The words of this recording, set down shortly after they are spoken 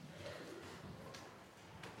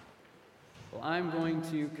Well, I'm going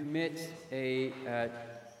to commit a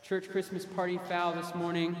church Christmas party foul this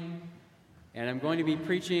morning, and I'm going to be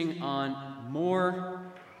preaching on more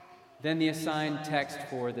than the assigned text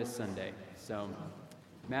for this Sunday. So,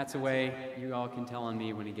 Matt's away. You all can tell on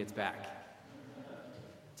me when he gets back.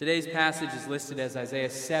 Today's passage is listed as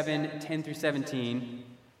Isaiah 7, 10 through 17,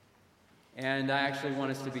 and I actually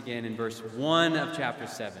want us to begin in verse 1 of chapter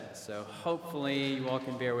 7. So hopefully you all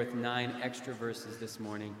can bear with 9 extra verses this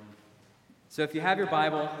morning. So if you have your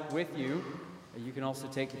Bible with you, you can also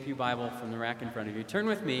take the pew Bible from the rack in front of you. Turn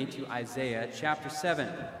with me to Isaiah chapter 7.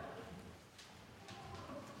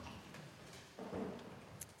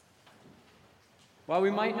 While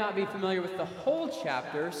we might not be familiar with the whole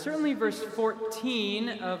chapter, certainly verse 14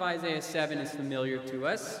 of Isaiah 7 is familiar to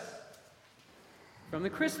us from the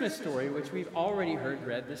Christmas story, which we've already heard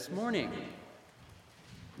read this morning.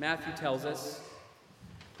 Matthew tells us,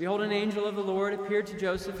 "Behold, an angel of the Lord appeared to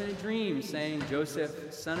Joseph in a dream, saying,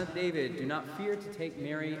 'Joseph, son of David, do not fear to take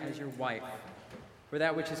Mary as your wife, for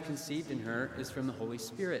that which is conceived in her is from the Holy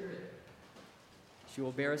Spirit. She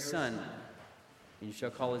will bear a son, and you shall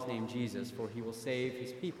call his name Jesus, for he will save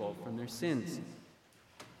his people from their sins.'"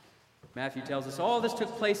 Matthew tells us all this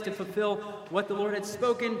took place to fulfill what the Lord had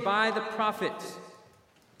spoken by the prophet,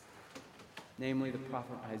 namely the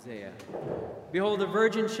prophet Isaiah. "Behold, the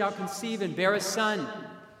virgin shall conceive and bear a son,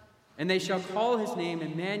 and they shall call his name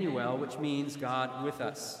Emmanuel," which means God with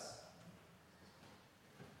us.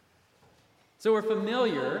 So we're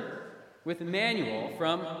familiar with Emmanuel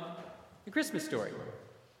from the Christmas story.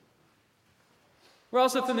 We're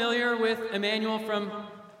also familiar with Emmanuel from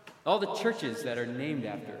all the churches that are named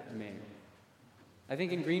after Emmanuel. I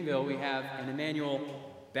think in Greenville we have an Emmanuel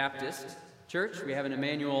Baptist Church, we have an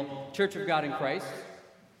Emmanuel Church of God in Christ,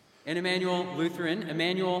 an Emmanuel Lutheran,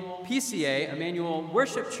 Emmanuel PCA, Emmanuel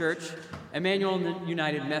Worship Church, Emmanuel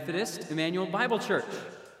United Methodist, Emmanuel Bible Church.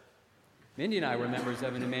 Mindy and I were members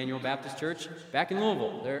of an Emmanuel Baptist Church back in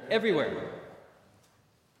Louisville. They're everywhere.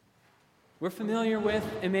 We're familiar with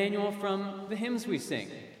Emmanuel from the hymns we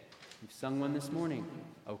sing. We've sung one this morning,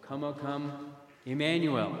 O come,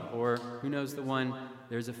 Emmanuel," or who knows the one,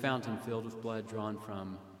 "There's a fountain filled with blood drawn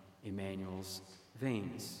from Emmanuel's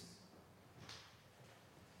veins."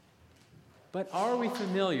 But are we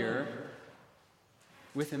familiar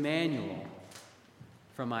with Emmanuel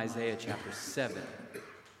from Isaiah chapter 7?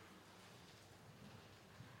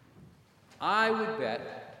 I would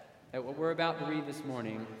bet that what we're about to read this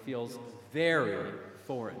morning feels very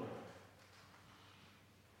foreign.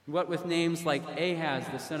 What with names like Ahaz,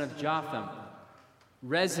 the son of Jotham,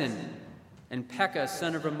 Rezin, and Pekah,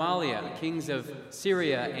 son of Remaliah, kings of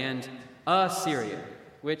Syria and Assyria,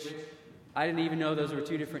 which I didn't even know those were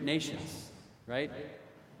two different nations, right?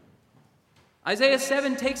 Isaiah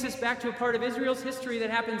 7 takes us back to a part of Israel's history that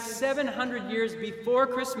happened 700 years before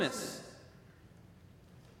Christmas.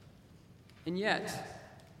 And yet,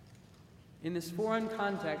 in this foreign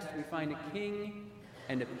context, we find a king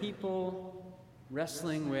and a people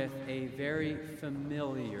wrestling with a very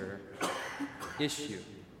familiar issue.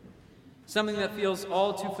 Something that feels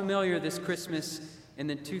all too familiar this Christmas in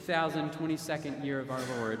the 2022nd year of our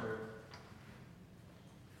Lord: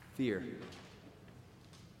 fear.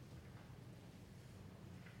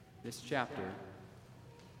 This chapter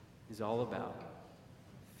is all about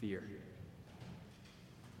fear.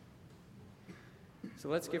 So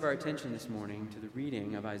let's give our attention this morning to the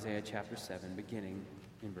reading of Isaiah chapter 7, beginning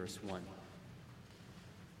in verse 1.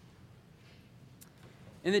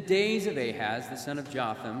 "In the days of Ahaz, the son of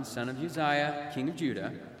Jotham, son of Uzziah, king of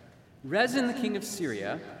Judah, Rezin, the king of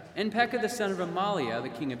Syria, and Pekah, the son of Remaliah, the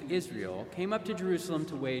king of Israel, came up to Jerusalem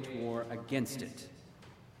to wage war against it,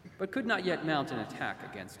 but could not yet mount an attack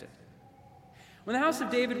against it. When the house of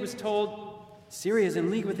David was told, 'Syria is in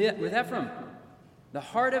league with Ephraim,' the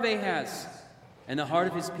heart of Ahaz and the heart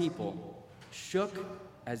of his people shook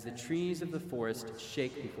as the trees of the forest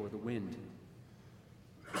shake before the wind.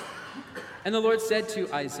 And the Lord said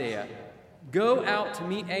to Isaiah, 'Go out to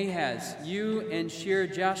meet Ahaz, you and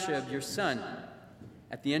Shear-Jashub your son,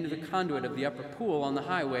 at the end of the conduit of the upper pool on the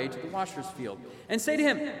highway to the washer's field, and say to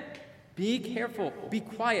him, Be careful, be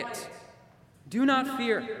quiet, do not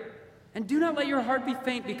fear, and do not let your heart be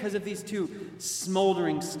faint because of these two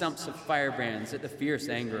smoldering stumps of firebrands at the fierce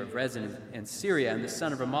anger of Rezin and Syria and the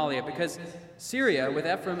son of Remaliah, because Syria with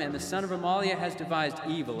Ephraim and the son of Remaliah has devised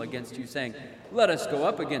evil against you, saying, Let us go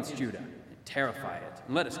up against Judah, terrify it,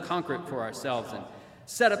 and let us conquer it for ourselves, and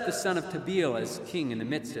set up the son of Tabeel as king in the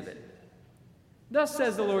midst of it. Thus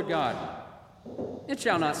says the Lord God, It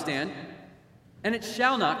shall not stand, and it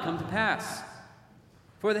shall not come to pass.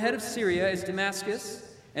 For the head of Syria is Damascus,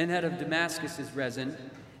 and the head of Damascus is Rezin,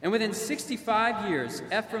 And within 65 years,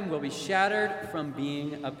 Ephraim will be shattered from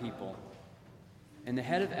being a people. And the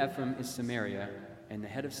head of Ephraim is Samaria, and the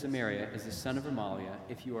head of Samaria is the son of Remaliah.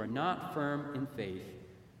 If you are not firm in faith,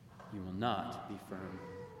 you will not be firm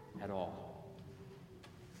at all.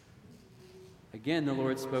 Again, the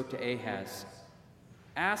Lord spoke to Ahaz,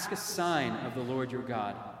 "Ask a sign of the Lord your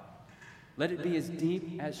God. Let it be as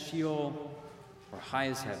deep as Sheol or high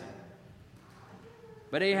as heaven."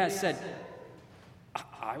 But Ahaz said,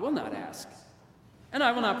 "I will not ask, and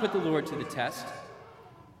I will not put the Lord to the test."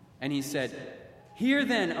 And he said, "Hear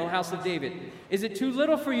then, O house of David, is it too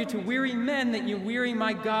little for you to weary men that you weary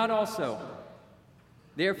my God also?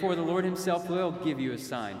 Therefore the Lord himself will give you a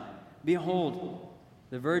sign. Behold,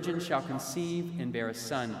 the virgin shall conceive and bear a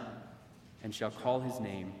son, and shall call his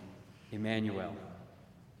name Emmanuel.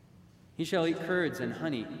 He shall eat curds and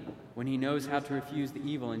honey when he knows how to refuse the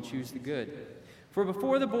evil and choose the good. For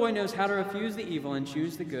before the boy knows how to refuse the evil and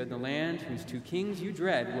choose the good, the land whose two kings you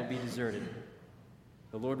dread will be deserted.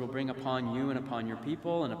 The Lord will bring upon you and upon your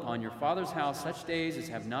people and upon your father's house such days as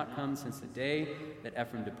have not come since the day that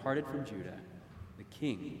Ephraim departed from Judah, the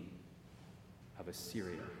king of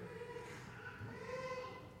Assyria."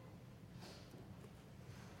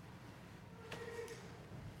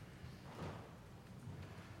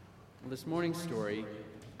 Well, this morning's story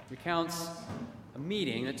recounts a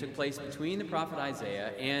meeting that took place between the prophet Isaiah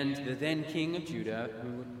and the then king of Judah,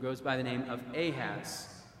 who goes by the name of Ahaz,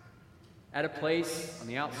 at a place on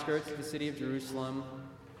the outskirts of the city of Jerusalem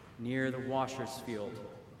near the Washer's Field.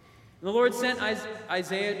 And the Lord sent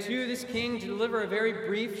Isaiah to this king to deliver a very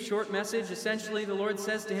brief, short message. Essentially, the Lord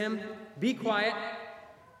says to him, "Be quiet,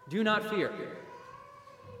 do not fear.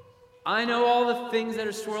 I know all the things that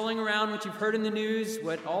are swirling around, what you've heard in the news,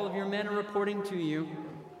 what all of your men are reporting to you.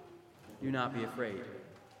 Do not be afraid."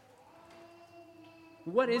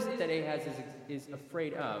 What is it that Ahaz is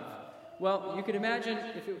afraid of? Well, you could imagine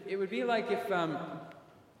it would be like if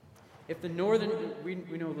the northern, we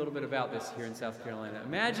know a little bit about this here in South Carolina.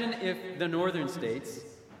 Imagine if the northern states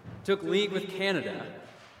took league with Canada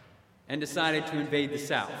and decided to invade the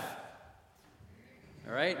South.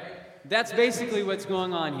 All right? That's basically what's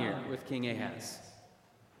going on here with King Ahaz.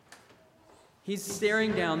 He's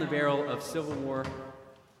staring down the barrel of civil war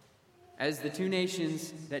as the two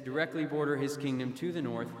nations that directly border his kingdom to the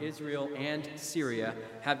north, Israel and Syria,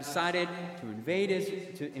 have decided to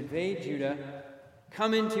invade Judah,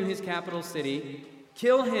 come into his capital city,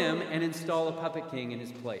 kill him, and install a puppet king in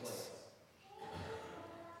his place.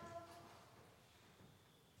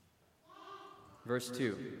 Verse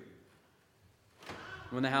 2.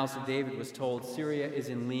 When the house of David was told, "Syria is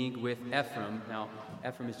in league with Ephraim." Now,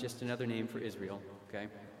 Ephraim is just another name for Israel, okay?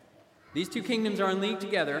 "These two kingdoms are in league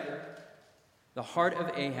together." The heart of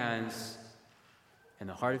Ahaz and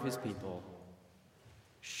the heart of his people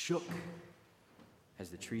shook as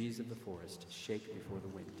the trees of the forest shake before the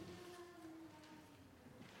wind.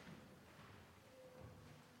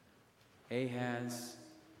 Ahaz,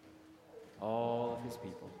 all of his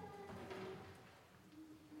people,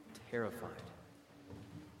 terrified,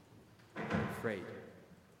 afraid.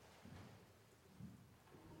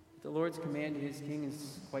 The Lord's command to his king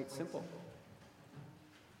is quite simple.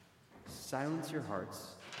 Silence your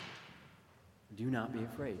hearts. Do not be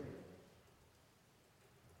afraid.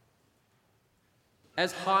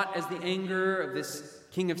 As hot as the anger of this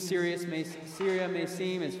king of Syria may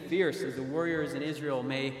seem, as fierce as the warriors in Israel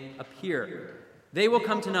may appear, they will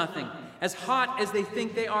come to nothing. As hot as they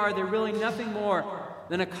think they are, they're really nothing more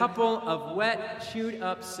than a couple of wet,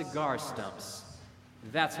 chewed-up cigar stumps.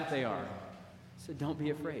 That's what they are. So don't be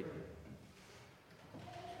afraid.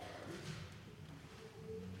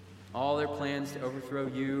 All their plans to overthrow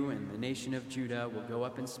you and the nation of Judah will go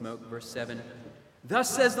up in smoke. Verse 7. "Thus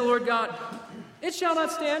says the Lord God, it shall not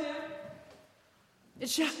stand. It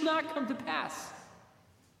shall not come to pass."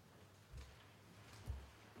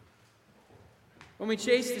 When we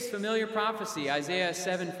chase this familiar prophecy, Isaiah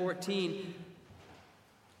 7:14,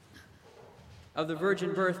 of the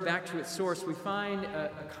virgin birth back to its source, we find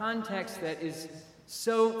a context that is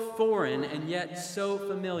so foreign and yet so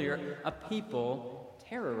familiar, a people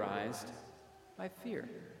terrorized by fear.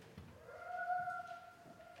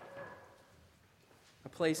 A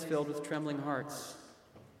place filled with trembling hearts.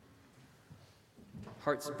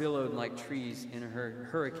 Hearts billowed like trees in a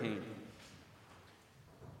hurricane.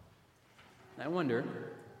 I wonder,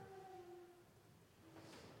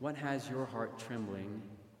 what has your heart trembling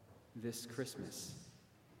this Christmas?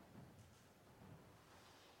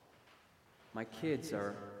 My kids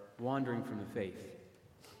are wandering from the faith.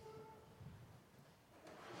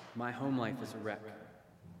 My home life is a wreck.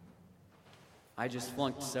 I just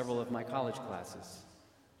flunked several of my college classes.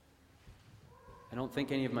 I don't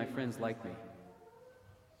think any of my friends like me.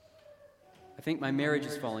 I think my marriage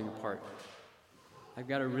is falling apart. I've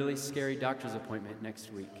got a really scary doctor's appointment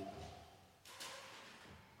next week.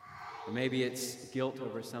 Or maybe it's guilt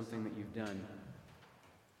over something that you've done.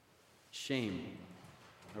 Shame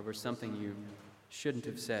over something you shouldn't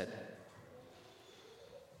have said.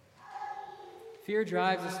 Fear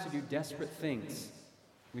drives us to do desperate things.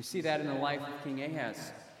 We see that in the life of King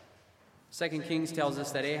Ahaz. 2 Kings tells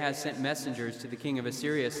us that Ahaz sent messengers to the king of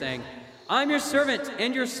Assyria saying, "I'm your servant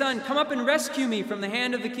and your son. Come up and rescue me from the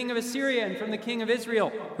hand of the king of Assyria and from the king of Israel,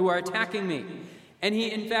 who are attacking me." And he,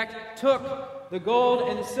 in fact, took the gold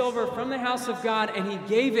and the silver from the house of God and he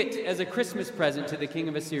gave it as a Christmas present to the king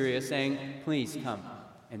of Assyria, saying, "Please come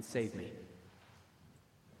and save me."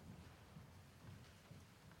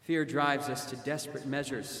 Fear drives us to desperate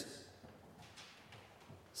measures.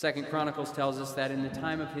 2 Chronicles tells us that in the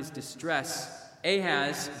time of his distress,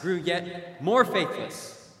 Ahaz grew yet more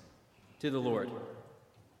faithless to the Lord.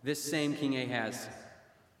 This same King Ahaz.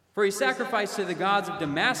 For he sacrificed to the gods of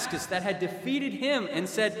Damascus that had defeated him and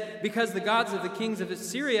said, "Because the gods of the kings of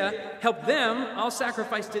Assyria help them, I'll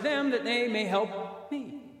sacrifice to them that they may help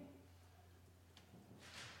me."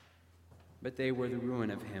 But they were the ruin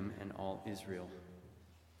of him and all Israel.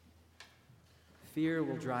 Fear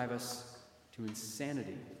will drive us to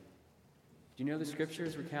insanity. Do you know the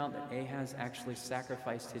scriptures recount that Ahaz actually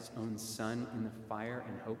sacrificed his own son in the fire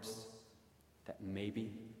in hopes that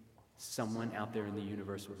maybe someone out there in the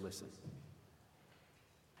universe would listen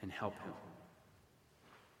and help him?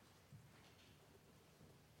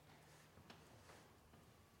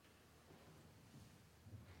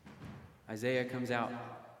 Isaiah comes out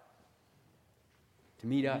to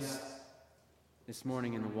meet us this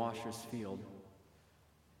morning in the washer's field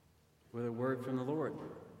with a word from the Lord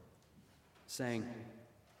saying,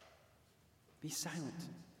 "Be silent.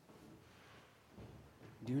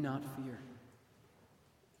 Do not fear."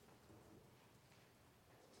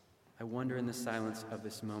 I wonder in the silence of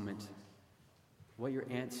this moment what your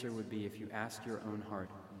answer would be if you asked your own heart,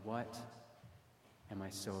 "What am I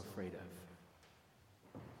so afraid of?"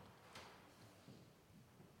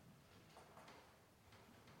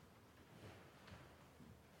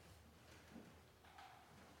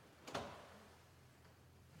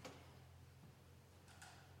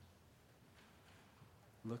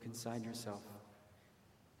 Look inside yourself.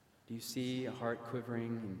 Do you see a heart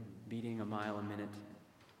quivering and beating a mile a minute?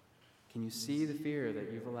 Can you see the fear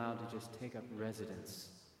that you've allowed to just take up residence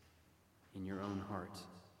in your own heart?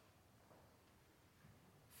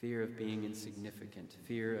 Fear of being insignificant,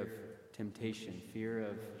 fear of temptation, fear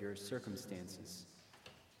of your circumstances,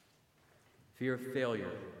 fear of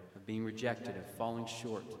failure, of being rejected, of falling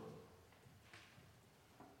short,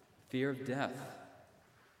 fear of death.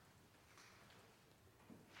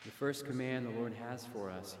 The first command the Lord has for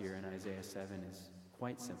us here in Isaiah 7 is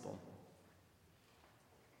quite simple.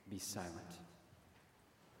 Be silent.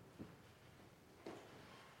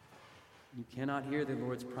 You cannot hear the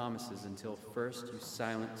Lord's promises until first you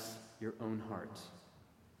silence your own heart.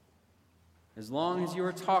 As long as you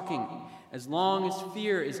are talking, as long as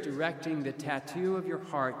fear is directing the tattoo of your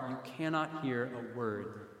heart, you cannot hear a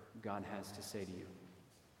word God has to say to you.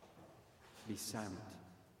 Be silent.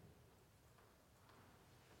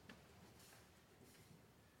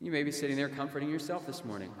 You may be sitting there comforting yourself this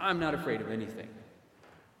morning. "I'm not afraid of anything."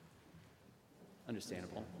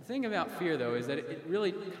 Understandable. The thing about fear, though, is that it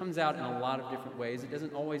really comes out in a lot of different ways. It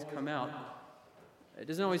doesn't always come out. It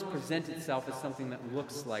doesn't always present itself as something that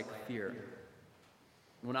looks like fear.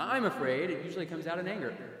 When I'm afraid, it usually comes out in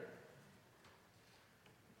anger.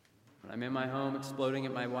 When I'm in my home exploding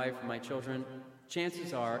at my wife and my children,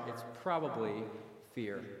 chances are it's probably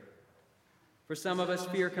fear. For some of us,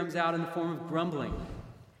 fear comes out in the form of grumbling.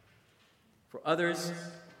 For others,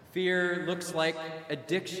 fear looks like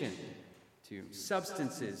addiction to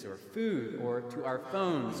substances or food or to our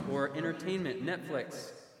phones or entertainment,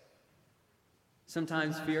 Netflix.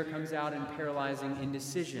 Sometimes fear comes out in paralyzing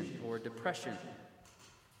indecision or depression.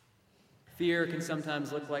 Fear can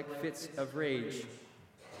sometimes look like fits of rage.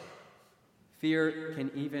 Fear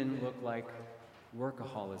can even look like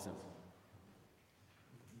workaholism.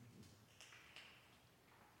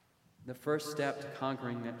 The first step to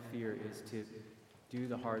conquering that fear is to do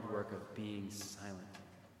the hard work of being silent.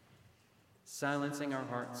 Silencing our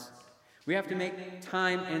hearts. We have to make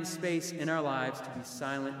time and space in our lives to be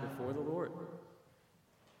silent before the Lord.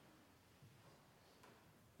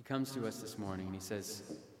 He comes to us this morning and he says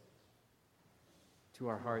to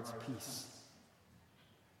our hearts, "Peace.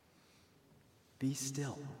 Be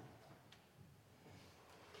still."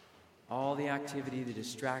 All the activity, the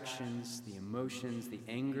distractions, the emotions, the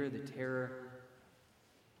anger, the terror,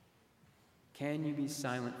 Can you be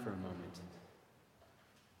silent for a moment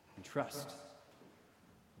and trust,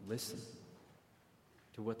 listen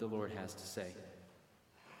to what the Lord has to say?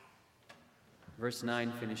 Verse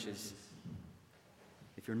 9 finishes,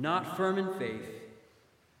 if you're not firm in faith,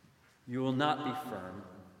 you will not be firm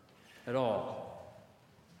at all.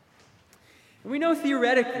 And we know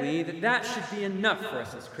theoretically that should be enough for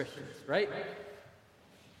us as Christians, right?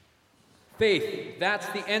 Faith, that's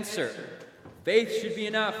the answer. Faith should be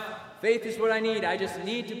enough. Faith is what I need. I just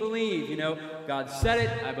need to believe. God said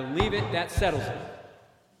it, I believe it, that settles it.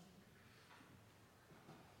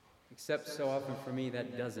 Except so often for me,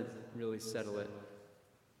 that doesn't really settle it,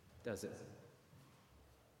 does it?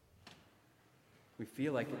 We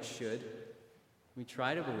feel like it should. We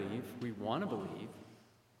try to believe. We want to believe.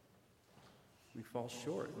 We fall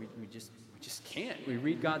short. We just can't. We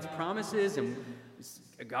read God's promises and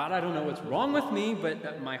God, I don't know what's wrong with me,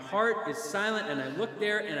 but my heart is silent, and I look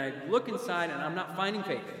there and I look inside and I'm not finding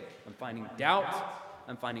faith. I'm finding doubt.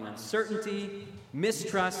 I'm finding uncertainty,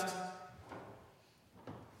 mistrust.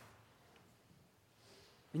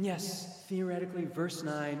 And yes, theoretically, verse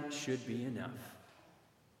 9 should be enough.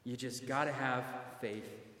 You just got to have faith.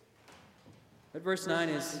 But verse 9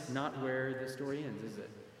 is not where the story ends, is it?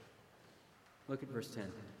 Look at verse 10.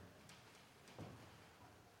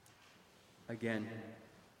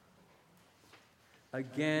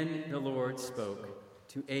 Again, the Lord spoke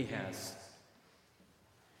to Ahaz.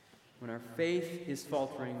 When our faith is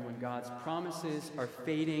faltering, when God's promises are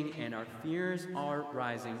fading and our fears are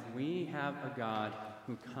rising, we have a God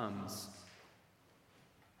who comes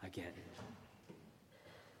again.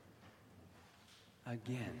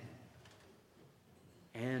 Again.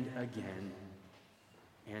 And again.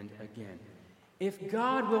 And again. If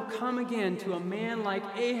God will come again to a man like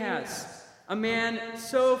Ahaz, a man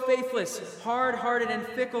so faithless, hard-hearted, and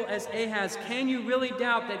fickle as Ahaz, can you really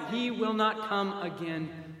doubt that he will not come again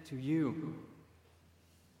to you?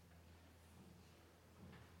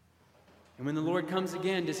 And when the Lord comes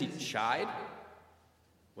again, does he chide?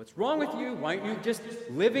 What's wrong with you? Why aren't you just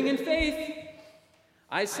living in faith?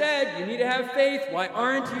 I said you need to have faith. Why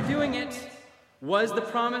aren't you doing it? Was the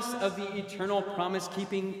promise of the eternal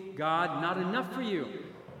promise-keeping God not enough for you?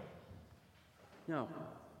 No.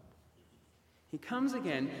 He comes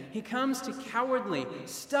again. He comes to cowardly,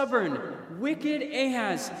 stubborn, wicked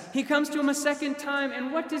Ahaz. He comes to him a second time,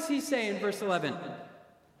 and what does he say in verse 11?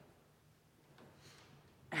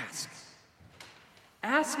 Ask.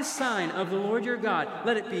 Ask a sign of the Lord your God.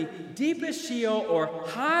 Let it be deep as Sheol or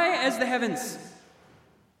high as the heavens.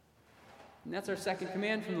 And that's our second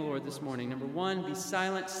command from the Lord this morning. Number one, be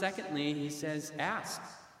silent. Secondly, he says, ask.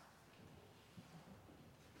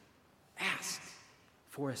 Ask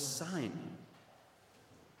for a sign.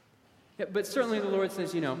 Yeah, but certainly the Lord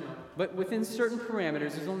says, but within certain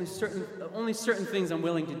parameters, there's only certain things I'm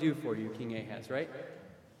willing to do for you, King Ahaz, right?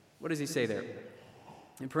 What does he say there?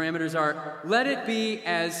 The parameters are, let it be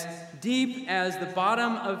as deep as the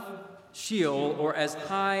bottom of Sheol or as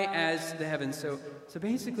high as the heavens. So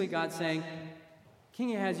basically God's saying,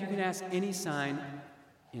 King Ahaz, you can ask any sign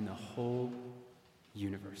in the whole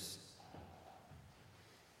universe.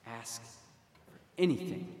 Ask for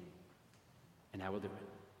anything, and I will do it.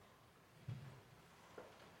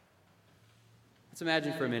 Let's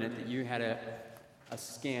imagine for a minute that you had a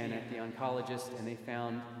scan at the oncologist and they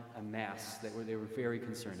found a mass that they were very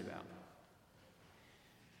concerned about.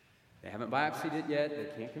 They haven't biopsied it yet,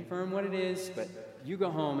 they can't confirm what it is, but you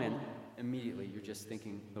go home and immediately you're just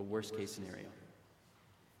thinking the worst case scenario.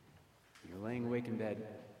 You're laying awake in bed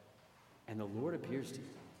and the Lord appears to you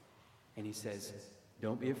and he says,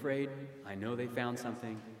 don't be afraid, I know they found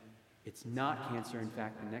something. It's not cancer. In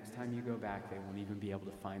fact, the next time you go back, they won't even be able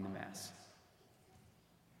to find the mass.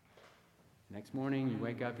 Next morning, you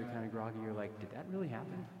wake up, you're kind of groggy, you're like, did that really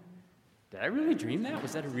happen? Did I really dream that?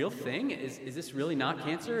 Was that a real thing? Is this really not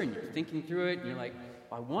cancer? And you're thinking through it, and you're like,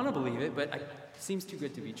 I want to believe it, but it seems too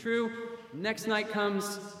good to be true. Next night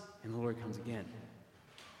comes, and the Lord comes again.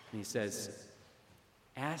 And he says,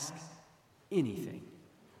 ask anything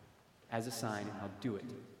as a sign, and I'll do it,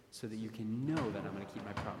 so that you can know that I'm going to keep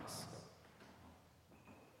my promise.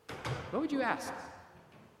 What would you ask?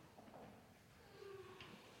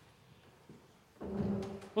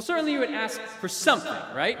 Well, certainly you would ask for something,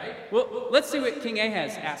 right? Well, let's see what King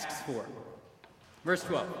Ahaz asks for. Verse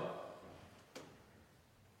 12.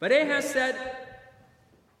 But Ahaz said,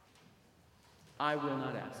 I will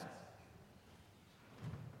not ask.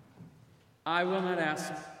 I will not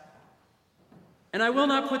ask. And I will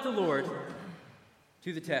not put the Lord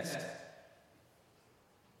to the test.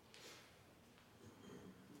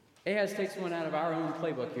 Ahaz takes one out of our own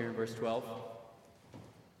playbook here in verse 12.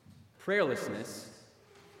 prayerlessness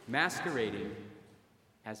masquerading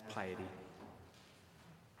as piety.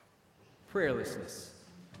 Prayerlessness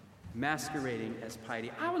masquerading as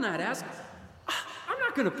piety. I will not ask. I'm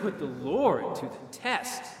not going to put the Lord to the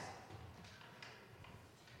test.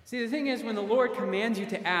 See, the thing is, when the Lord commands you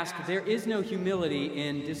to ask, there is no humility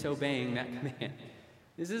in disobeying that command.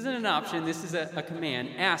 This isn't an option. This is a command.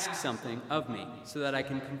 Ask something of me so that I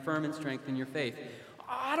can confirm and strengthen your faith.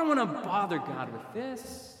 I don't want to bother God with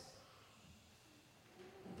this.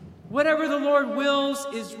 Whatever the Lord wills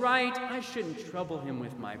is right. I shouldn't trouble him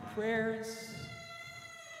with my prayers.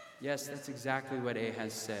 Yes, that's exactly what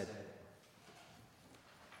Ahaz said.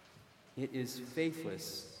 It is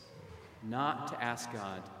faithless not to ask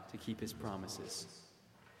God to keep his promises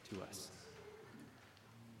to us.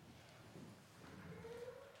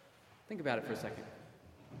 Think about it for a second.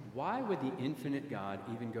 Why would the infinite God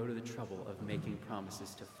even go to the trouble of making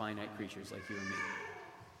promises to finite creatures like you and me?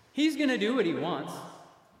 He's going to do what he wants.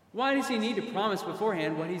 Why does he need to promise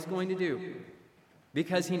beforehand what he's going to do?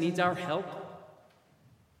 Because he needs our help?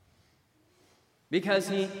 Because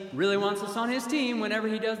he really wants us on his team whenever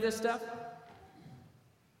he does this stuff?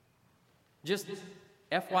 Just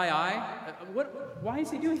FYI, why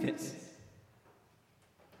is he doing this?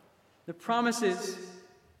 The promises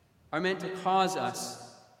are meant to cause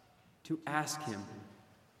us to ask him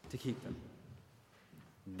to keep them.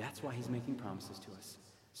 And that's why he's making promises to us,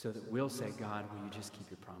 so that we'll say, God, will you just keep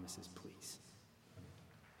your promises, please?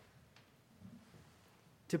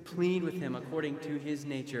 To plead with him according to his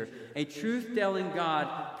nature. A truth-telling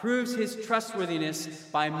God proves his trustworthiness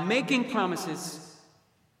by making promises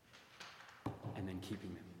and then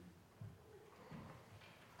keeping them.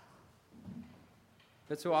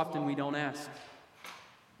 But so often we don't ask.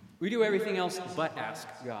 We do everything else but ask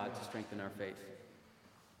God to strengthen our faith.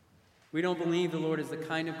 We don't believe the Lord is the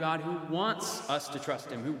kind of God who wants us to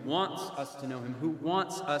trust him, who wants us to know him, who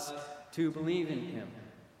wants us to believe in him.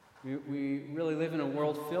 We really live in a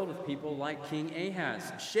world filled with people like King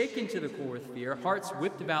Ahaz, shaken to the core with fear, hearts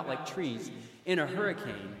whipped about like trees in a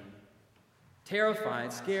hurricane,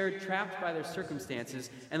 terrified, scared, trapped by their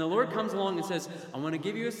circumstances. And the Lord comes along and says, I want to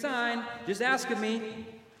give you a sign. Just ask of me.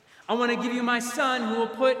 I want to give you my son who will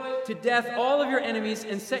put to death all of your enemies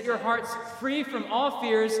and set your hearts free from all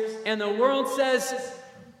fears. And the world says,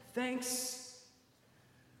 thanks,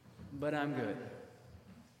 but I'm good.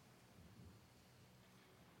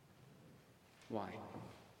 Why?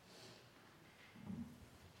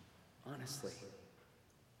 Honestly,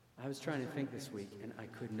 I was trying to think this week, and I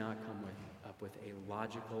could not come up with a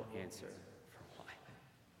logical answer for why.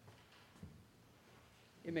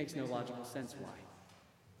 It makes no logical sense why.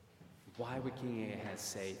 Why would King Ahaz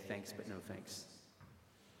say thanks but no thanks?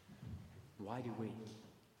 Why do we?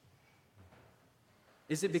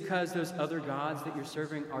 Is it because those other gods that you're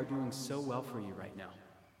serving are doing so well for you right now?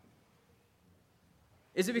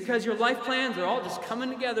 Is it because your life plans are all just coming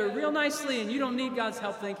together real nicely and you don't need God's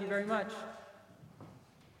help, thank you very much?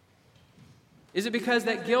 Is it because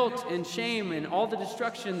that guilt and shame and all the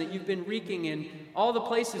destruction that you've been wreaking in all the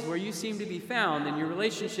places where you seem to be found, in your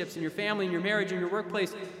relationships, in your family, in your marriage, in your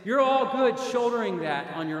workplace, you're all good shouldering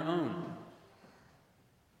that on your own?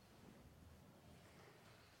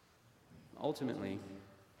 Ultimately,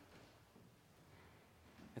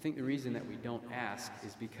 I think the reason that we don't ask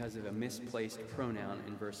is because of a misplaced pronoun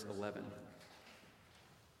in verse 11.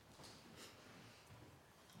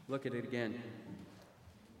 Look at it again.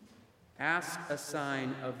 Ask a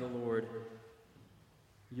sign of the Lord,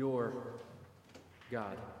 your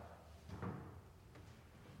God.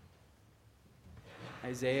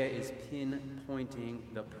 Isaiah is pinpointing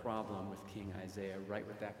the problem with King Isaiah right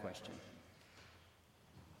with that question.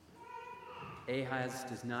 Ahaz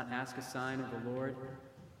does not ask a sign of the Lord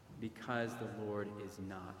because the Lord is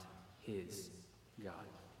not his God.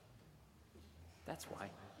 That's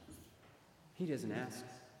why. He doesn't ask.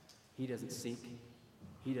 He doesn't seek.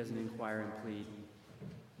 He doesn't inquire and plead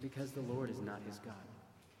because the Lord is not his God.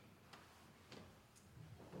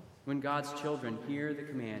 When God's children hear the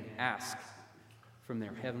command, ask from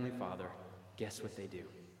their heavenly Father, guess what they do?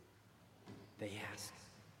 They ask.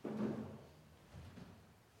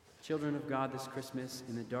 Children of God, this Christmas,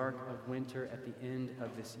 in the dark of winter, at the end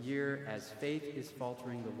of this year, as faith is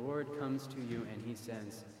faltering, the Lord comes to you and he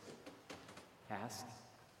says, ask.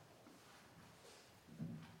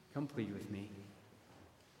 Come plead with me.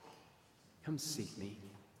 Come seek me.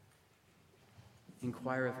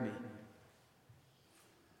 Inquire of me.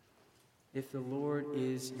 If the Lord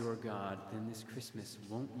is your God, then this Christmas,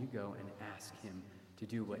 won't you go and ask him to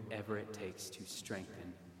do whatever it takes to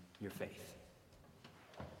strengthen your faith?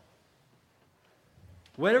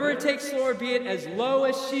 Whatever it takes, Lord, be it as low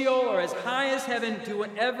as Sheol or as high as heaven, do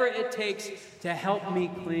whatever it takes to help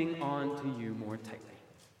me cling on to you more tightly.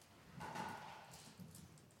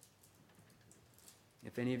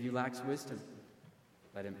 If any of you lacks wisdom,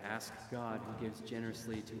 let him ask God, who gives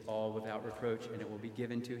generously to all without reproach, and it will be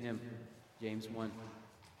given to him. James 1.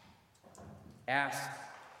 Ask,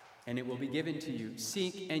 and it will be given to you.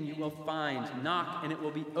 Seek, and you will find. Knock, and it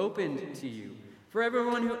will be opened to you. For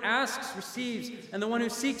everyone who asks receives, and the one who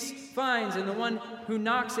seeks finds, and the one who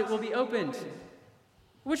knocks it will be opened.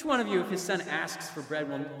 Which one of you, if his son asks for bread,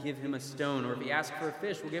 will give him a stone, or if he asks for a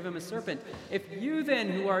fish, will give him a serpent? If you then,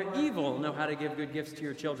 who are evil, know how to give good gifts to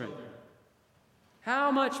your children,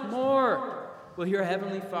 how much more will your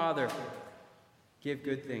heavenly Father give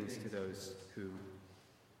good things to those who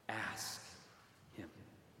ask him?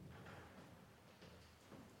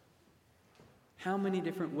 How many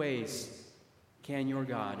different ways can your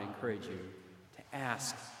God encourage you to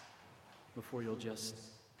ask before you'll just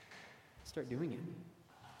start doing it?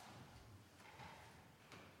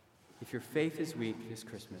 If your faith is weak this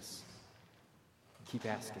Christmas, keep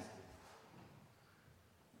asking.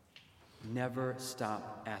 Never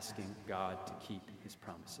stop asking God to keep his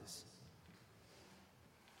promises.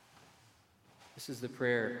 This is the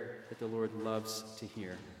prayer that the Lord loves to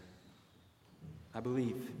hear. I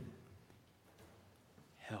believe.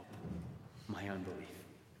 Help my unbelief.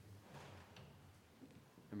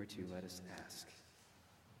 Number 2, let us ask.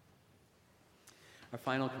 Our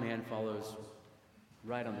final command follows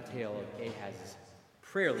right on the tail of Ahaz's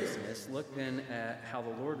prayerlessness. Look then at how the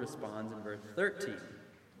Lord responds in verse 13.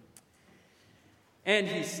 And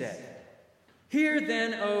he said, "Hear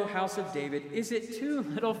then, O house of David, is it too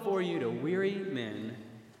little for you to weary men,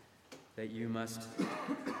 that you must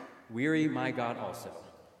weary my God also?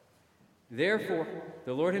 Therefore,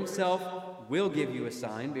 the Lord himself will give you a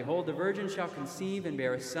sign. Behold, the virgin shall conceive and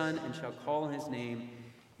bear a son, and shall call his name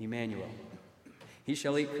Emmanuel. He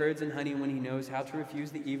shall eat curds and honey when he knows how to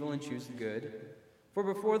refuse the evil and choose the good. For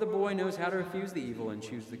before the boy knows how to refuse the evil and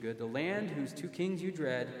choose the good, the land whose 2 kings you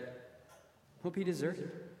dread will be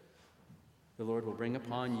deserted. The Lord will bring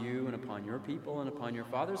upon you and upon your people and upon your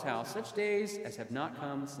father's house such days as have not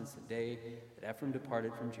come since the day that Ephraim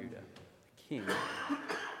departed from Judah, the king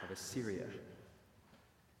of Assyria."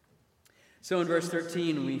 So in verse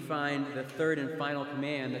 13, we find the third and final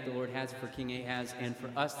command that the Lord has for King Ahaz and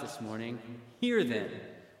for us this morning. Hear then,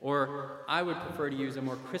 or I would prefer to use a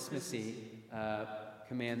more Christmassy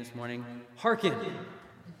command this morning. Hearken.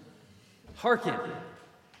 Hearken.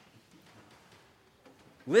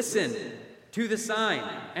 Listen to the sign.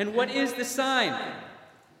 And what is the sign?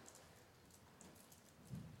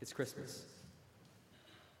 It's Christmas.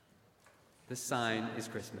 The sign is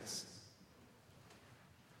Christmas.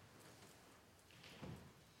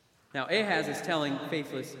 Now, Isaiah is telling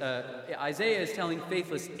faithless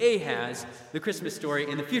Ahaz the Christmas story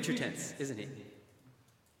in the future tense, isn't he?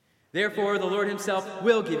 Therefore, the Lord himself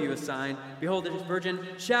will give you a sign. Behold, the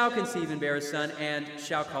virgin shall conceive and bear a son, and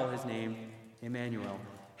shall call his name Emmanuel.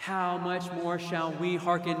 How much more shall we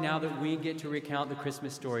hearken now that we get to recount the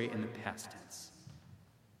Christmas story in the past tense?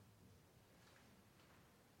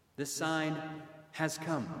 The sign has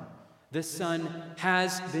come. The Son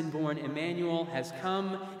has been born. Emmanuel has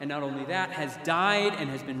come, and not only that, has died and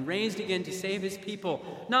has been raised again to save his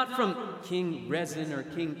people, not from King Rezin or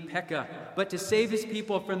King Pekah, but to save his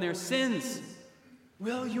people from their sins.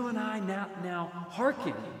 Will you and I now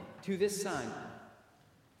hearken to this sign?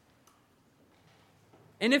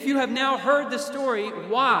 And if you have now heard the story,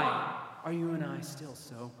 why are you and I still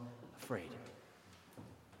so afraid?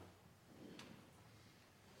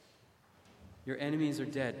 Your enemies are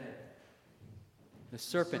dead. The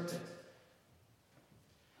serpent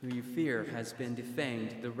who you fear has been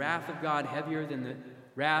defanged. The wrath of God, heavier than the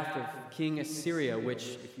wrath of King Assyria,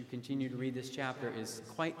 which, if you continue to read this chapter, is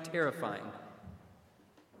quite terrifying.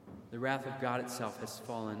 The wrath of God itself has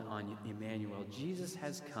fallen on Emmanuel. Jesus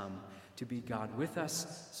has come to be God with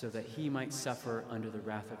us so that he might suffer under the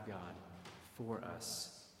wrath of God for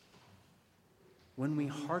us. When we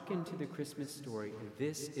hearken to the Christmas story,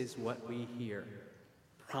 this is what we hear.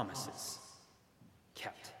 Promises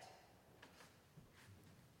kept.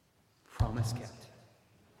 Promise kept.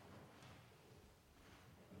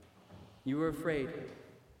 You were afraid,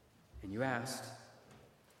 and you asked,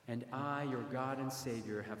 and I, your God and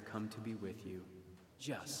Savior, have come to be with you,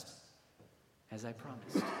 just as I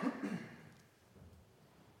promised.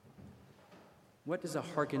 What does a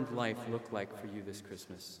hearkened life look like for you this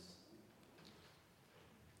Christmas?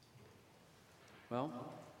 Well,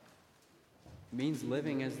 it means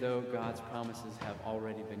living as though God's promises have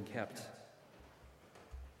already been kept.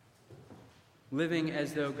 living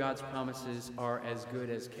as though God's promises are as good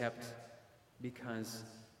as kept because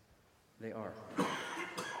they are.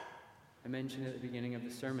 I mentioned at the beginning of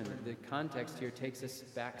the sermon that the context here takes us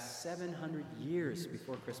back 700 years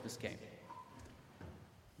before Christmas came.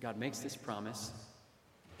 God makes this promise,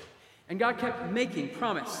 and God kept making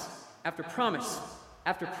promise after promise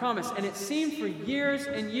after promise, and it seemed for years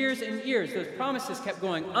and years and years those promises kept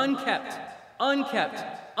going unkept, unkept,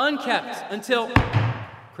 unkept, until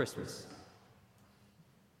Christmas.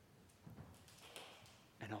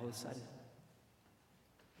 And all of a sudden,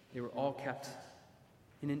 they were all kept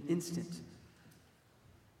in an instant.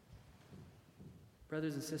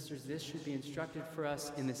 Brothers and sisters, this should be instructive for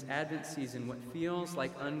us in this Advent season. What feels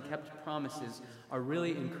like unkept promises are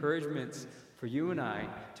really encouragements for you and I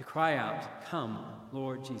to cry out, "Come,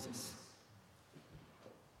 Lord Jesus."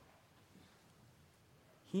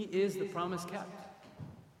 He is the promise kept.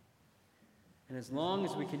 And as long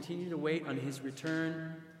as we continue to wait on his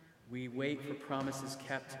return, we wait for promises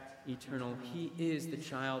kept eternal. He is the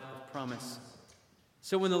child of promise.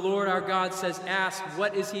 So when the Lord our God says ask,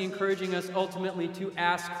 what is he encouraging us ultimately to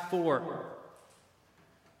ask for?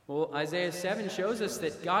 Well, Isaiah 7 shows us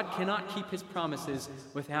that God cannot keep his promises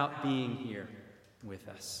without being here with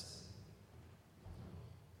us.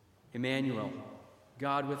 Emmanuel,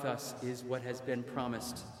 God with us, is what has been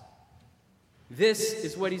promised. This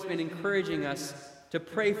is what he's been encouraging us to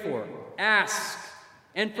pray for. Ask.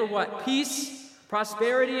 And for what? Peace,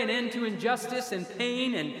 prosperity, an end to injustice and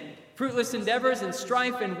pain and fruitless endeavors and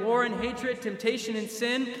strife and war and hatred, temptation and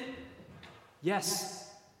sin?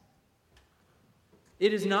 Yes.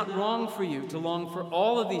 It is not wrong for you to long for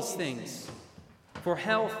all of these things. For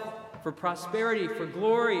health, for prosperity, for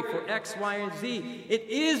glory, for X, Y, and Z. It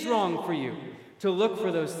is wrong for you to look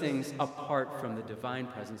for those things apart from the divine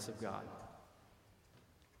presence of God.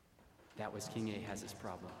 That was King Ahaz's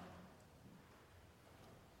problem.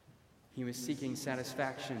 He was seeking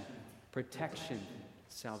satisfaction, protection,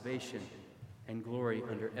 salvation, and glory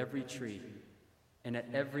under every tree, and at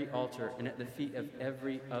every altar, and at the feet of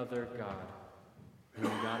every other god, and the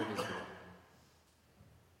God of Israel.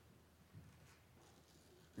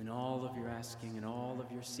 And all of your asking, and all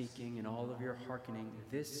of your seeking, and all of your hearkening,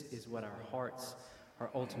 this is what our hearts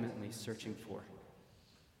are ultimately searching for.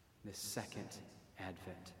 The second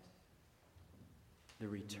advent. The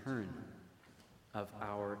return of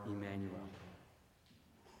our Emmanuel.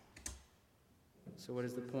 So what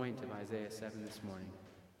is the point of Isaiah 7 this morning?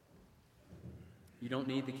 You don't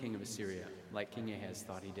need the king of Assyria, like King Ahaz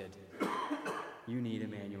thought he did. You need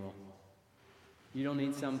Emmanuel. You don't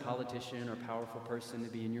need some politician or powerful person to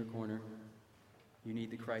be in your corner. You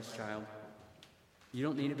need the Christ child. You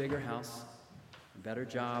don't need a bigger house, a better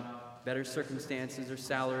job, better circumstances or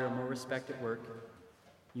salary or more respect at work.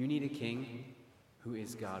 You need a king who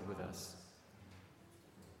is God with us.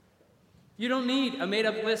 You don't need a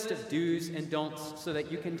made-up list of do's and don'ts so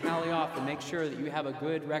that you can tally off and make sure that you have a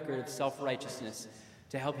good record of self-righteousness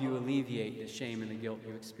to help you alleviate the shame and the guilt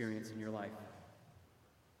you experience in your life.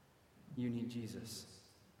 You need Jesus.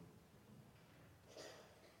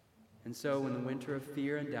 And so when the winter of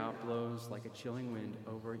fear and doubt blows like a chilling wind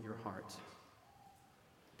over your heart,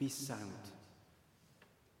 be silent.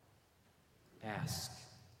 Ask.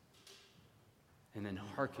 And then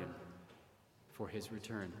hearken for his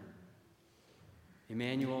return.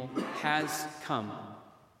 Emmanuel has come.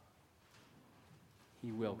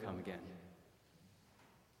 He will come again.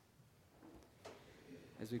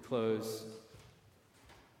 As we close,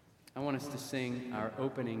 I want us to sing our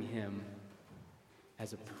opening hymn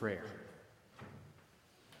as a prayer.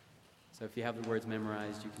 So if you have the words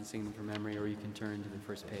memorized, you can sing them from memory, or you can turn to the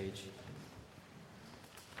first page.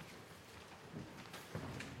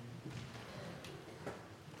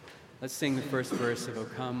 Let's sing the first verse of O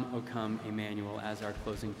Come, Emmanuel, as our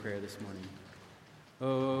closing prayer this morning.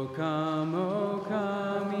 O come,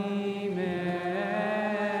 Emmanuel,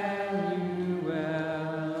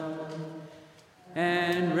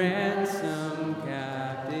 and ransom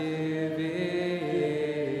captive Israel,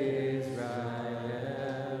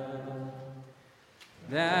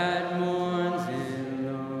 that mourns in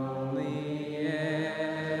lonely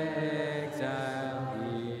exile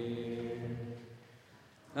here,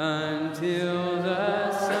 until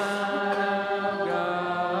the Son of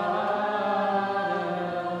God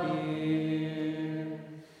appear.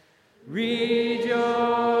 Rejoice,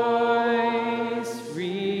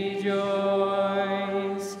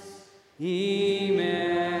 rejoice,